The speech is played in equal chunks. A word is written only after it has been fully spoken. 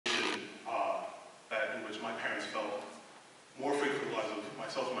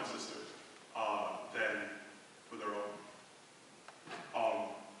myself and my sister than for their own.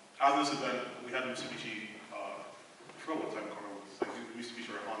 After this event, we had a Mitsubishi, I forgot what type of car it was, like a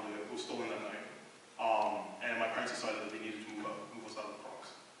Mitsubishi or a Honda. It was stolen that night. And my parents decided that they needed to move us out of the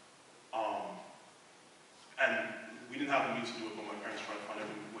Bronx. And we didn't have the means to do it, but my parents tried to find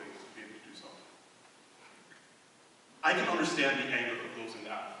every way to be able to do so. I can understand the anger of those in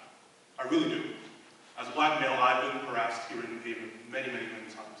that. I really do. As a black male, I've been harassed here in New Haven many, many, many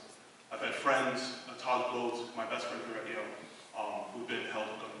times. I've had friends, Todd Blows, my best friend here at Yale, who've been held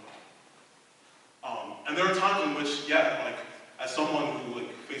at gunpoint. And there are times in which, yeah, like, as someone who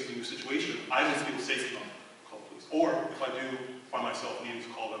faces a new situation, I don't feel safe enough to call the police. Or if I do find myself needing to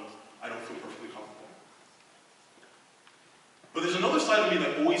call them, I don't feel perfectly comfortable. But there's another side of me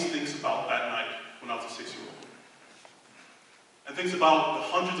that always thinks about that night when I was a 6-year-old. And thinks about the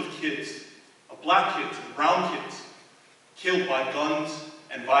hundreds of kids, of black kids and brown kids, killed by guns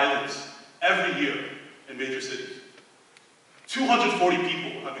and violence every year in major cities. 240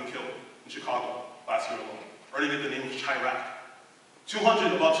 people have been killed in Chicago last year alone, already get the name of Chirac.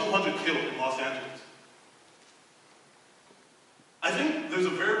 About 200 killed in Los Angeles. I think there's a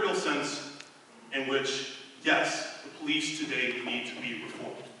very real sense in which, yes, the police today need to be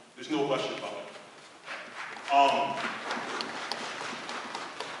reformed. There's no question about it.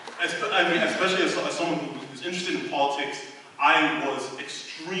 Especially as someone who's interested in politics, I was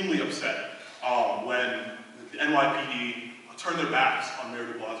extremely upset when the NYPD turned their backs on Mayor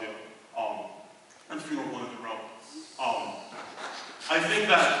de Blasio and the funeral of one of their own. I think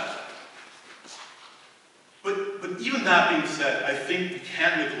that, but even that being said, I think we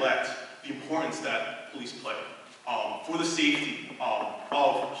can't neglect the importance that police play for the safety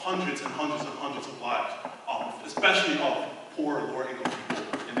of hundreds and hundreds and hundreds of lives, especially of poor, lower income people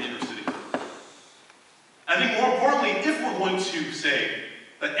in the inner city. I think more importantly, if we're going to say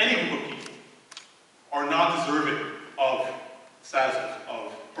that any group of people are not deserving of status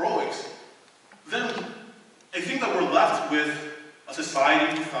of heroics, then I think that we're left with a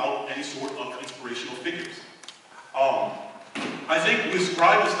society without any sort of inspirational figures. I think we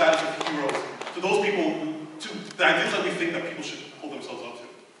ascribe the status of heroes to those people, to the ideas that we think that people should hold themselves up to.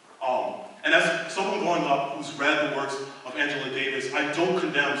 And as someone growing up who's read the works of Angela Davis, I don't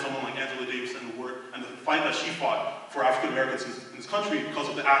condemn someone like Angela Davis and the work and the fight that she fought for African Americans in this country because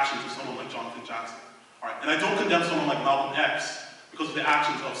of the actions of someone like Jonathan Jackson. All right? And I don't condemn someone like Malcolm X because of the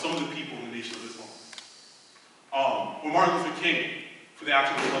actions of some of the people in the Nation of Islam. Or Martin Luther King for the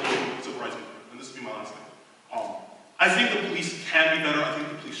actions of the civil rights movement. And this will be my last thing. I think the police can be better. I think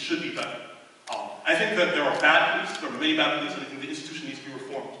the police should be better. I think that there are bad police, there are many bad police, and I think the institution needs to be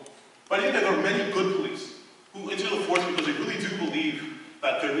reformed. But I think that there are many good police who enter the force because they really do believe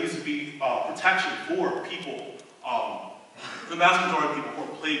that there needs to be protection for people, the vast majority of people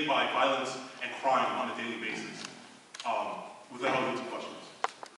who are plagued by violence and crime on a daily basis.